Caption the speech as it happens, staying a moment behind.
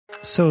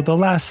So the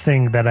last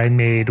thing that I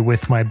made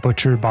with my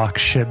Butcher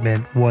Box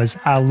shipment was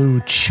aloo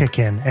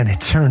chicken, and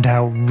it turned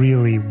out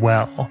really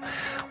well.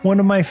 One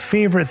of my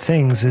favorite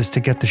things is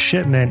to get the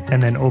shipment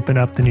and then open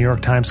up the New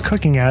York Times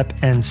cooking app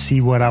and see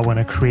what I want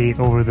to create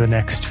over the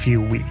next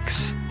few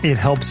weeks. It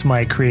helps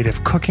my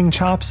creative cooking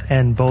chops,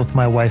 and both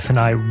my wife and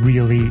I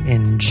really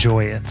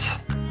enjoy it.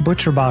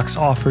 ButcherBox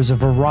offers a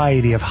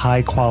variety of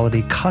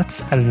high-quality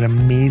cuts at an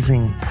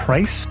amazing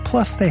price,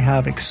 plus they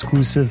have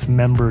exclusive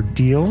member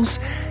deals,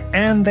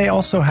 and they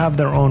also have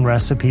their own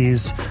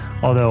recipes,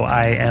 although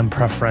I am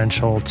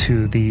preferential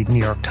to the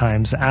New York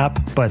Times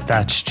app, but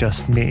that's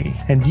just me.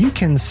 And you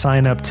can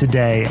sign up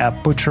today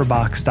at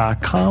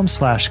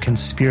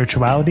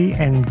butcherbox.com/conspirituality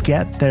and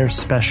get their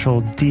special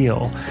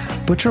deal.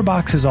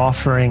 ButcherBox is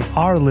offering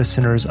our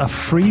listeners a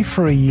free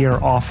for a year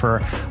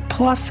offer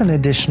plus an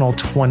additional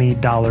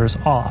 $20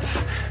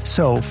 off.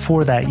 So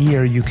for that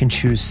year, you can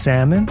choose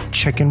salmon,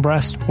 chicken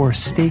breast, or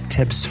steak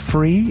tips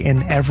free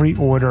in every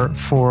order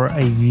for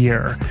a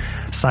year.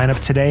 Sign up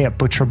today at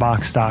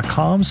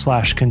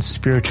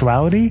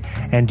butcherbox.com/conspirituality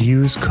and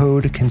use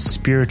code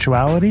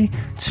conspirituality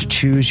to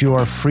choose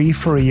your free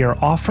for a year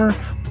offer,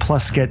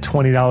 plus get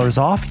 $20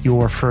 off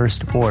your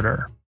first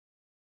order.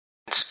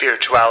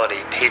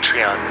 Spirituality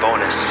Patreon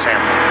bonus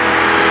sample.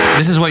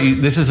 This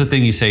is the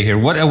thing you say here.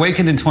 What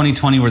awakened in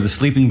 2020 were the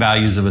sleeping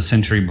values of a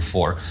century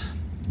before.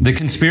 The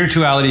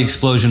conspirituality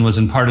explosion was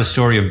in part a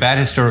story of bad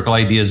historical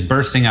ideas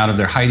bursting out of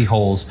their hidey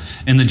holes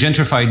in the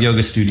gentrified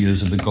yoga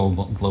studios of the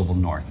global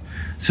north.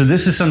 So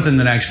this is something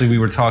that actually we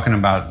were talking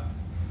about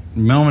a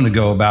moment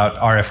ago about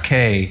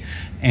RFK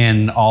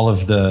and all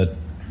of the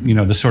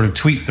sort of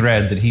tweet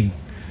thread that he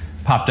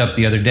popped up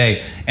the other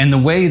day, and the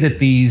way that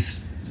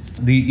these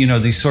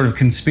sort of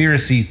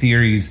conspiracy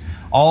theories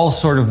all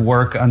sort of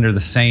work under the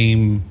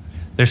same,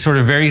 they're sort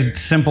of very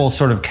simple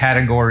sort of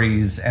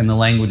categories, and the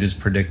language is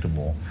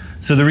predictable.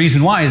 So the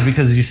reason why is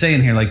because, as you say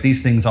in here, like,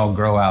 these things all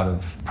grow out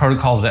of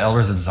protocols of the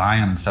elders of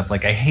Zion and stuff.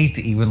 Like, I hate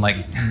to even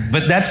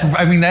but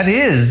that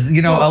is,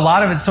 a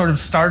lot of it sort of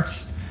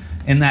starts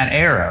in that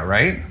era,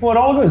 right? Well, it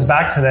all goes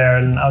back to there,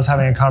 and I was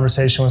having a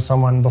conversation with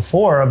someone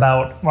before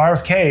about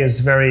RFK is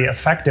very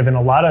effective, and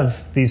a lot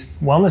of these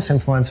wellness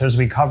influencers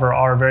we cover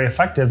are very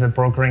effective at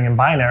brokering in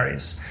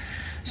binaries.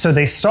 So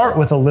they start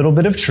with a little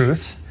bit of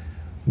truth.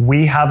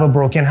 We have a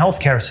broken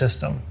healthcare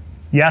system.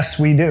 Yes,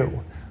 we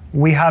do.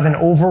 We have an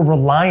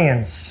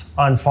over-reliance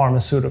on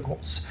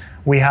pharmaceuticals.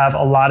 We have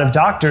a lot of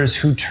doctors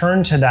who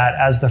turn to that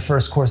as the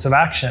first course of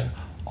action.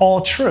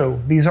 All true.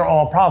 These are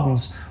all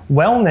problems.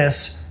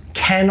 Wellness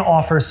can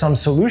offer some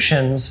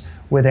solutions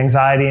with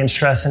anxiety and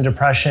stress and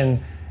depression,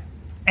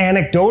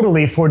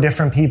 anecdotally for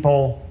different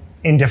people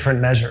in different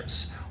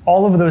measures.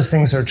 All of those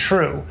things are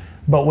true.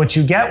 But what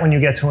you get when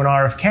you get to an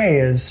RFK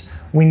is,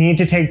 we need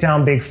to take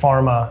down big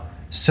pharma,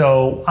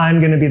 so I'm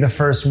going to be the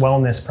first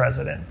wellness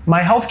president. My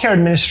healthcare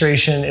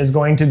administration is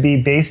going to be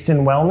based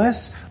in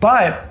wellness,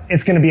 but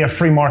it's going to be a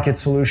free market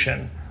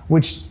solution,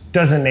 which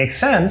doesn't make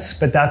sense,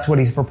 but that's what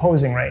he's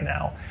proposing right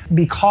now.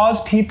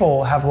 Because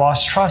people have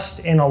lost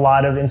trust in a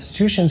lot of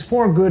institutions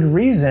for good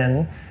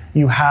reason,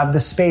 you have the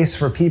space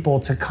for people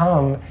to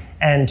come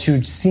and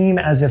to seem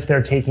as if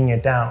they're taking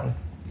it down.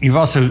 You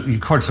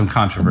court some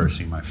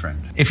controversy, my friend.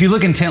 If you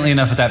look intently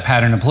enough at that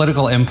pattern, a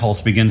political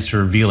impulse begins to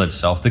reveal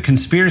itself. The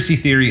conspiracy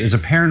theory is a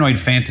paranoid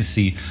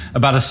fantasy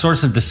about a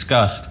source of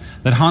disgust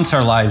that haunts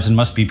our lives and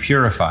must be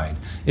purified.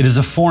 It is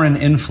a foreign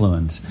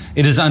influence.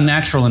 It is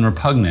unnatural and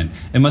repugnant.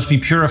 It must be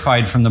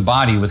purified from the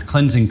body with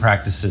cleansing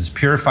practices,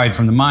 purified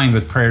from the mind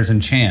with prayers and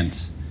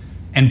chants,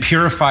 and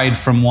purified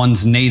from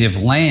one's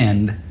native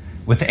land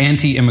with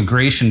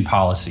anti-immigration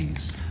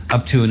policies,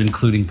 up to and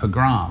including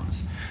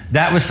pogroms.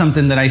 That was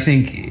something that I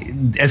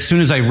think, as soon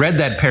as I read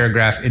that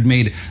paragraph, it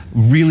made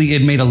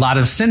a lot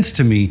of sense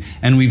to me.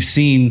 And we've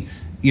seen,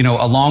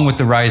 along with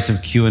the rise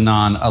of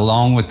QAnon,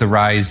 along with the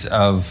rise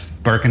of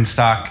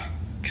Birkenstock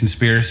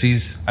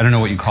conspiracies, I don't know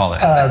what you call it,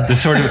 the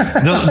sort of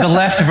the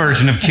left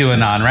version of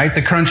QAnon, right?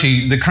 The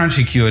crunchy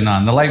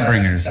QAnon, the light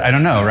bringers. I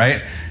don't know,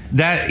 right?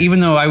 That,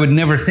 even though I would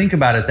never think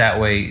about it that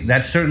way,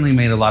 that certainly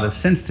made a lot of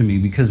sense to me,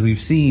 because we've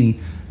seen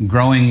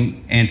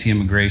growing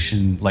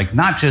anti-immigration, like,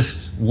 not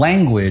just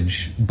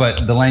language,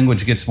 but the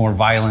language gets more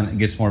violent, it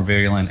gets more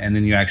virulent, and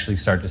then you actually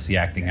start to see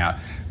acting out.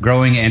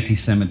 Growing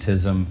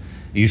anti-Semitism,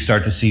 you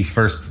start to see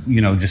first,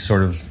 just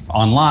sort of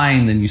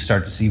online, then you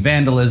start to see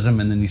vandalism,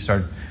 and then you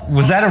start...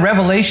 Was that a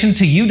revelation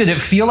to you? Did it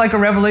feel like a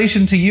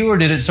revelation to you, or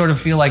did it sort of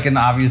feel like an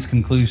obvious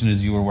conclusion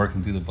as you were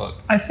working through the book?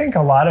 I think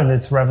a lot of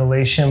it's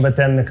revelation, but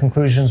then the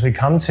conclusions we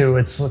come to,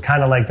 it's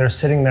kind of like they're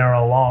sitting there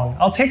all along.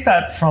 I'll take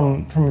that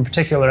from a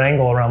particular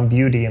angle around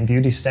beauty and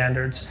beauty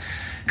standards,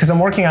 because I'm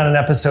working on an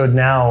episode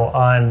now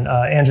on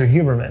Andrew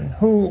Huberman,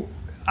 who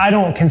I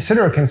don't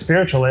consider a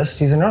conspiritualist.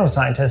 He's a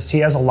neuroscientist. He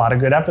has a lot of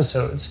good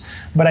episodes.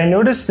 But I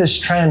noticed this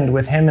trend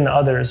with him and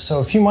others. So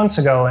a few months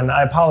ago, and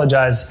I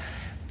apologize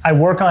I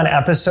work on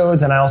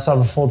episodes and I also have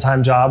a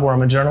full-time job where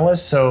I'm a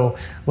journalist. So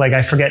like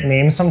I forget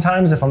names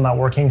sometimes if I'm not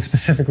working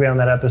specifically on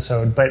that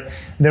episode. But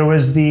there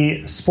was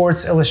the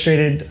Sports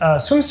Illustrated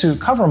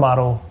swimsuit cover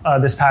model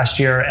this past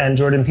year, and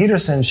Jordan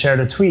Peterson shared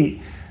a tweet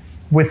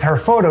with her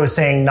photo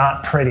saying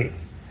not pretty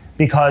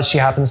because she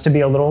happens to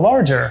be a little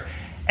larger.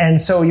 And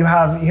so you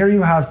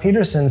have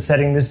Peterson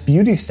setting this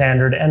beauty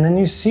standard, and then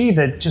you see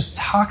that just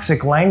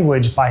toxic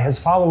language by his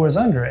followers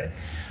under it.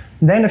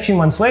 Then a few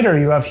months later,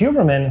 you have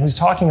Huberman, who's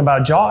talking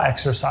about jaw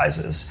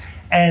exercises.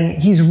 And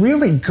he's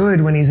really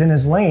good when he's in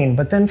his lane.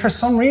 But then for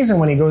some reason,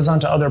 when he goes on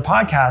to other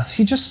podcasts,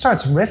 he just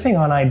starts riffing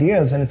on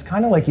ideas. And it's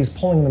kind of like he's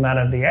pulling them out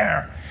of the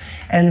air.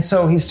 And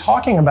so he's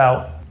talking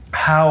about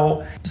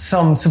how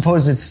some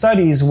supposed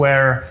studies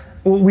where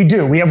we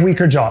have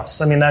weaker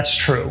jaws. I mean, that's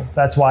true.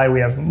 That's why we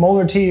have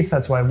molar teeth.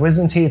 That's why we have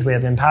wisdom teeth. We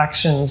have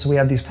impactions. We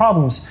have these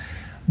problems.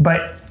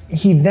 But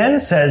he then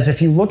says,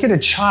 if you look at a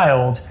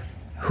child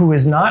who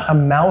is not a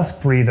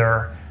mouth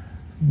breather,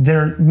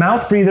 their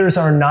mouth breathers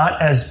are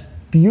not as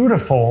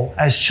beautiful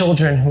as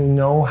children who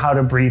know how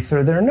to breathe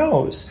through their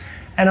nose.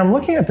 And I'm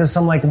looking at this,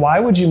 I'm like,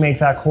 why would you make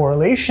that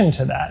correlation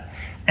to that?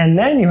 And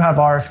then you have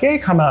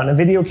RFK come out, and a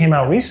video came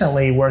out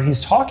recently where he's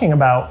talking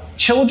about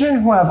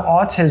children who have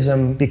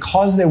autism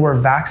because they were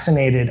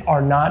vaccinated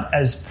are not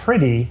as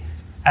pretty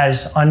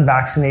as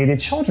unvaccinated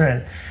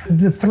children.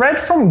 The thread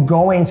from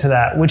going to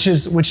that, which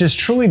is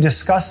truly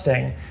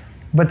disgusting,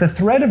 but the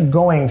thread of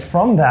going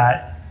from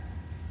that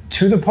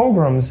to the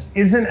pogroms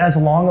isn't as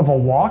long of a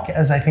walk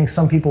as I think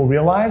some people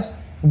realize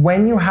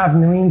when you have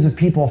millions of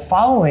people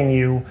following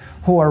you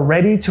who are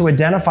ready to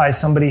identify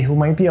somebody who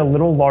might be a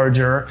little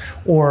larger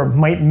or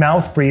might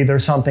mouth breathe or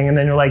something, and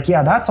then you're like,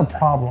 yeah, that's a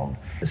problem.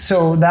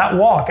 So that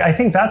walk, I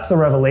think that's the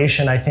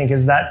revelation, I think,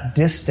 is that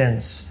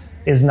distance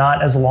is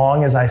not as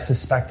long as I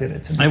suspected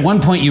it to be. At one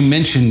point you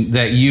mentioned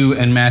that you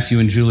and Matthew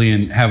and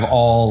Julian have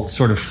all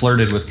sort of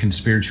flirted with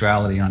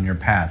conspirituality on your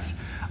paths.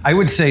 I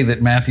would say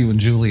that Matthew and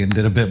Julian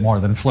did a bit more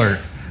than flirt.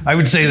 I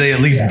would say they at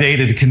least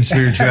dated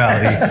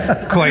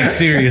conspirituality quite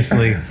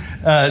seriously.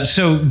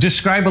 So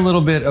describe a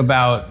little bit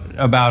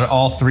about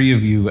all three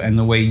of you and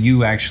the way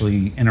you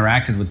actually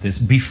interacted with this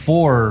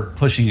before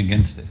pushing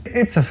against it.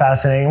 It's a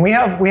fascinating. We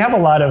have a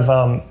lot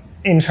of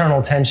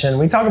internal tension.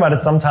 We talk about it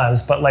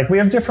sometimes, but like we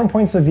have different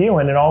points of view,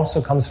 and it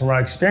also comes from our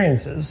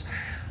experiences.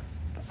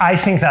 I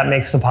think that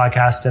makes the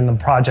podcast and the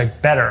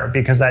project better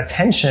because that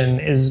tension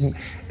is,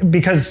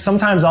 because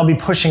sometimes I'll be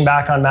pushing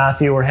back on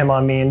Matthew or him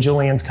on me, and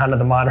Julian's kind of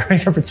the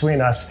moderator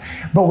between us.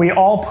 But we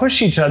all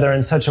push each other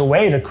in such a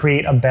way to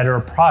create a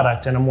better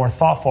product and a more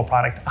thoughtful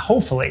product.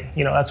 Hopefully,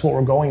 that's what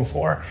we're going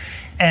for.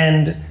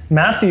 And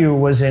Matthew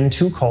was in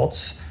 2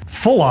 cults,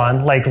 full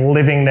on, like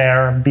living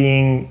there,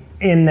 being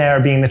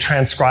the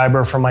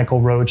transcriber for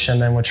Michael Roach,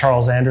 and then with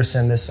Charles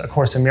Anderson, this A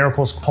Course in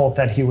Miracles cult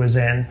that he was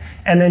in.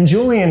 And then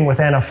Julian with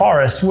Anna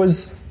Forrest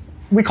was,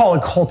 we call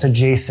it cult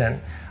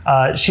adjacent.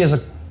 She has a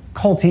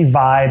culty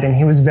vibe, and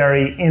he was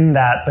very in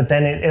that, but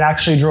then it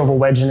actually drove a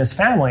wedge in his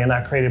family, and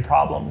that created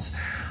problems.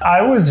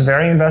 I was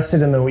very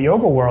invested in the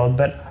yoga world,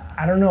 but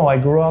I don't know, I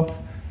grew up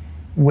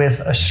with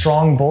a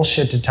strong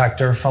bullshit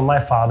detector from my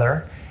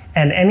father,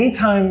 and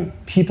anytime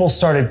people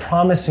started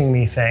promising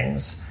me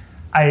things,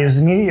 I was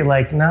immediately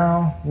like,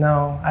 no,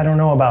 I don't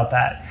know about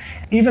that.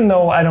 Even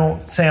though I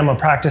don't say I'm a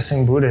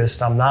practicing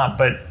Buddhist, I'm not,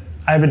 but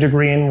I have a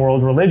degree in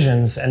world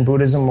religions, and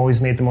Buddhism always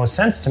made the most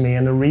sense to me.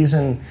 And the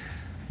reason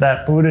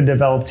that Buddha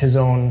developed his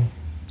own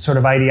sort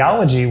of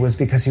ideology was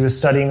because he was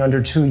studying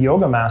under 2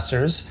 yoga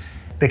masters.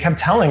 They kept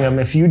telling him,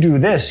 if you do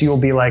this, you'll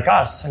be like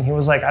us. And he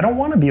was like, I don't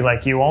want to be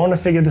like you. I want to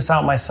figure this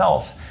out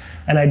myself.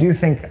 And I do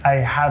think I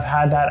have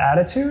had that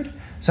attitude.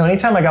 So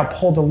anytime I got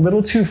pulled a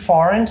little too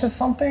far into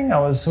something, I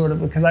was sort of,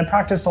 because I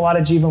practiced a lot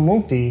of Jiva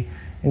Mukti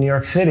in New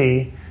York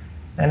City,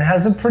 and it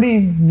has a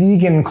pretty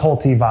vegan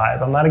culty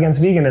vibe. I'm not against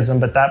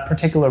veganism, but that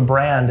particular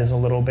brand is a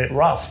little bit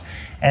rough.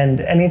 And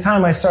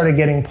anytime I started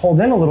getting pulled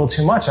in a little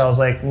too much, I was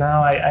like, no,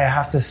 I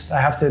have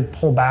to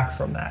pull back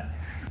from that.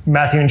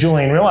 Matthew and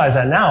Julian realize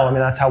that now. I mean,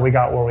 that's how we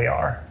got where we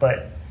are,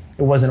 but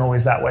it wasn't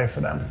always that way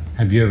for them.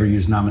 Have you ever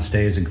used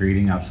namaste as a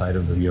greeting outside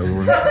of the yoga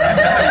room?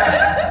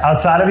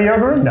 Outside of the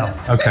yoga room? No.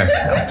 Okay.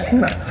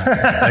 No.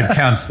 That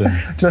counts then.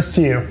 Just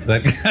to you.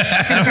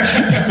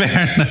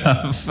 Fair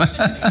enough.